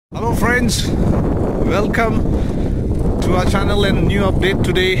Hello friends, welcome to our channel and new update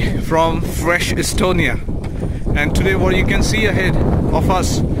today from fresh Estonia. And today what you can see ahead of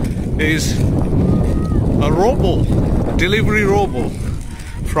us is a delivery robot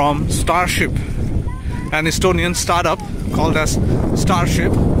from Starship, an Estonian startup called as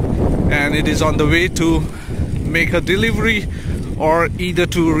Starship, and it is on the way to make a delivery or either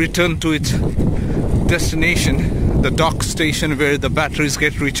to return to its destination, the dock station where the batteries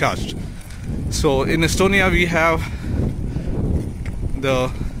get recharged. So in Estonia we have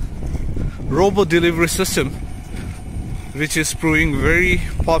the robot delivery system, which is proving very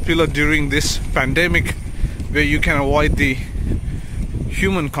popular during this pandemic, where you can avoid the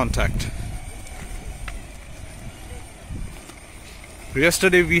human contact.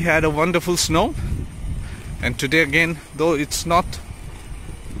 Yesterday we had a wonderful snow, and today again, though it's not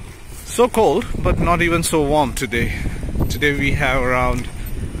so cold but not even so warm today. Today we have around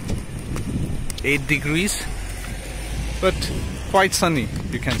 8 degrees, but quite sunny,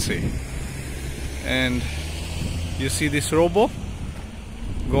 you can say. And you see this robo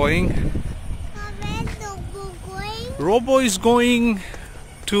going. Robo is going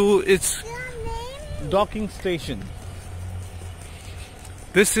to its docking station.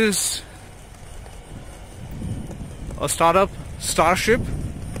 This is a startup, Starship,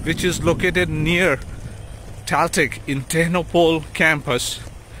 which is located near Tallinn in Ternopil campus.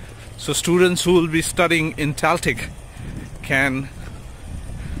 So students who will be studying in Tallinn can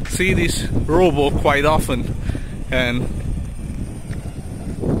see this robo quite often and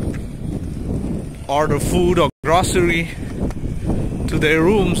order food or grocery to their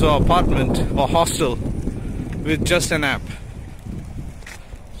rooms or apartment or hostel with just an app.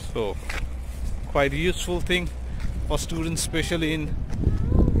 So quite a useful thing for students, especially in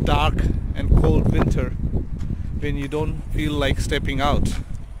dark and cold winter when you don't feel like stepping out.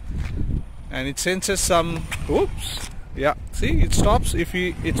 And it senses some, see, it stops if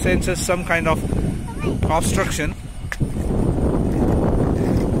it senses some kind of obstruction,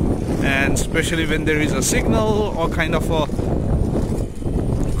 and especially when there is a signal or kind of a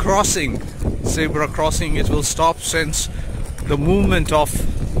crossing, zebra crossing, it will stop, sense the movement of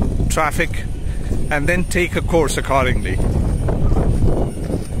traffic, and then take a course accordingly.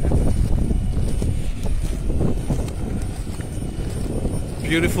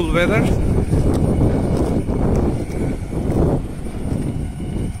 Beautiful weather.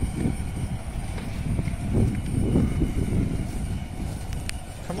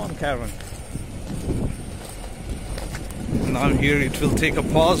 Come on, Karen. Now here it will take a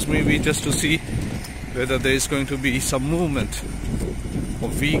pause, maybe just to see whether there is going to be some movement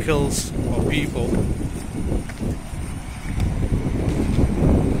of vehicles or people.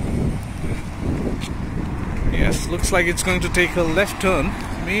 Yes, looks like it's going to take a left turn,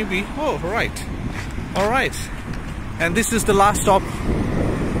 maybe. Oh, right. Alright. And this is the last stop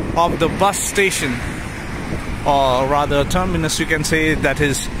of the bus station, or rather terminus, you can say, that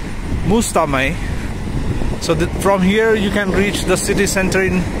is Mustamäe. So from here you can reach the city center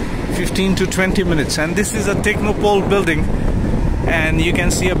in 15 to 20 minutes. And this is a Technopole building, and you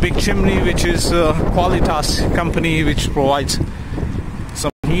can see a big chimney, which is Qualitas company, which provides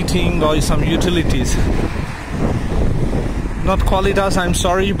some heating or some utilities. Not Qualitas, I'm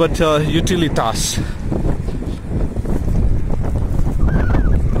sorry, but Utilitas.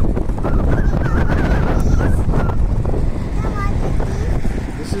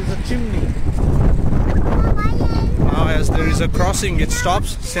 This is a chimney. Now as there is a crossing, it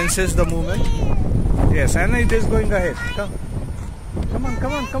stops, senses the movement. Yes, and it is going ahead. Come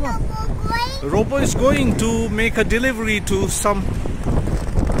on. The robo is going to make a delivery to some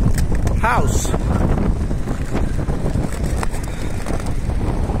house.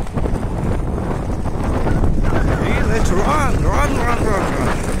 Let's run.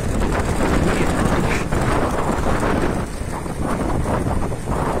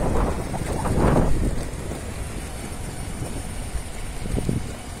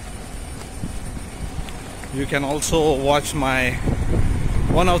 You can also watch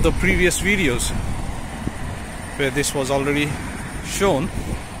one of the previous videos where this was already shown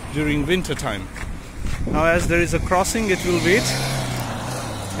during winter time. Now as there is a crossing, it will wait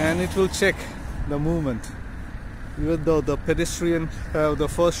and it will check the movement. Even though the pedestrian have the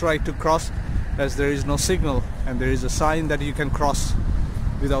first right to cross, as there is no signal and there is a sign that you can cross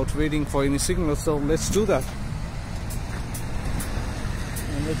without waiting for any signal. So let's do that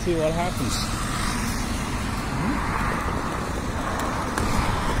and let's see what happens.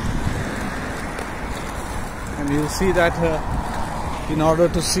 And you'll see that in order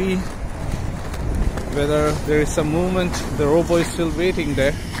to see whether there is some movement. The robo is still waiting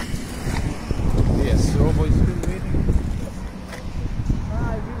there. Yes, the robo is still waiting.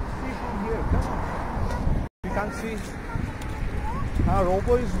 I will see from here. Come on. You can't see.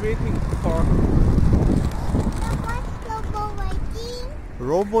 Robo is waiting for. What's Robo waiting?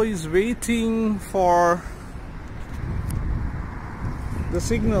 Robo is waiting for the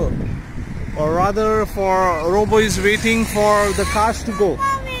signal, or rather, Robo is waiting for the cars to go.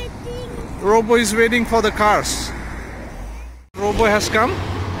 Robo is waiting for the cars. Robo has come,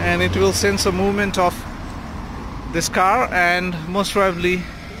 and it will sense a movement of this car, and most probably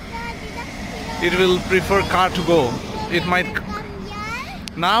it will prefer car to go. It might.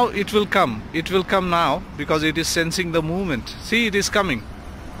 Now it will come. It will come now because it is sensing the movement. See, it is coming.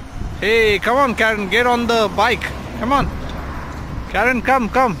 Hey, come on, Karen, get on the bike. Come on. Karen,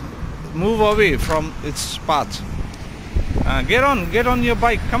 come. Move away from its path. Get on your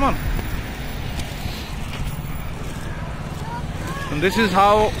bike. Come on. And this is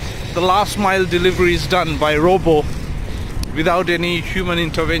how the last mile delivery is done by robo without any human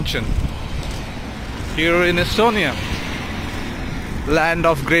intervention. Here in Estonia, land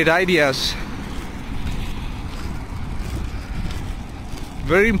of great ideas.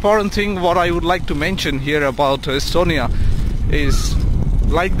 Very important thing what I would like to mention here about Estonia is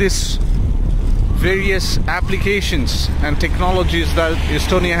like this various applications and technologies that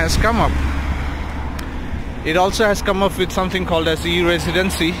Estonia has come up. It also has come up with something called as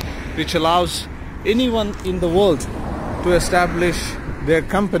e-residency, which allows anyone in the world to establish their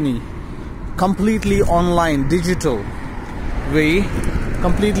company completely online, digital way,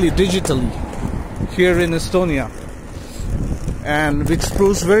 completely digitally here in Estonia, and which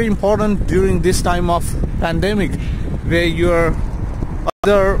proves very important during this time of pandemic, where your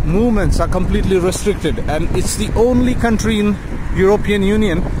other movements are completely restricted, and it's the only country in European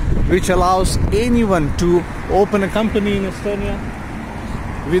Union which allows anyone to open a company in Estonia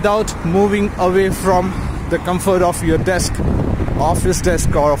without moving away from the comfort of your desk, office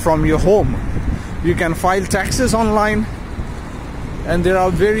desk, or from your home. You can file taxes online, and there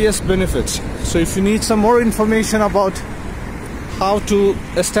are various benefits. So if you need some more information about how to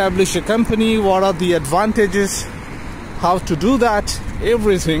establish a company, what are the advantages, how to do that,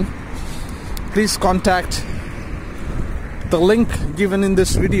 everything, please contact the link given in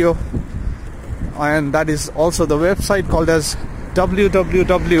this video, and that is also the website called as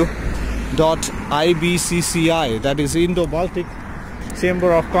www.ibcci, that is Indo-Baltic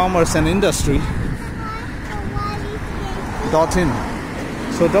Chamber of Commerce and Industry .in.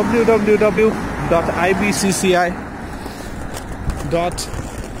 So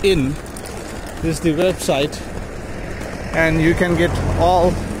www.ibcci.in is the website, and you can get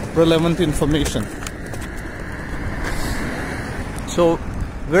all relevant information. So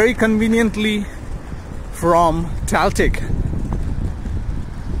very conveniently from Tallinn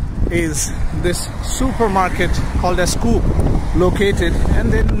is this supermarket called as Coop located,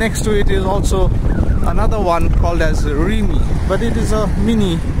 and then next to it is also another one called as Rimi, but it is a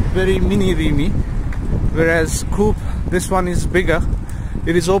very mini Rimi, whereas Coop, this one is bigger.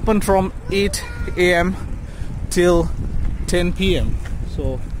 It is open from 8 AM till 10 PM.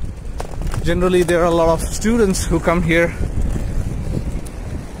 So generally there are a lot of students who come here,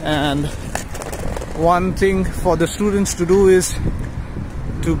 and one thing for the students to do is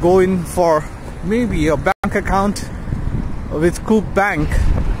to go in for maybe a bank account with Coop Bank,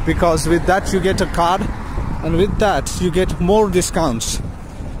 because with that you get a card, and with that you get more discounts.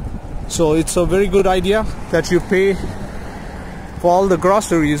 So it's a very good idea that you pay for all the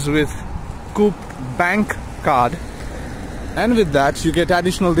groceries with Coop Bank card, and with that you get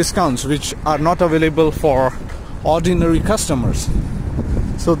additional discounts which are not available for ordinary customers.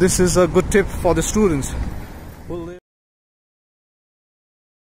 So this is a good tip for the students.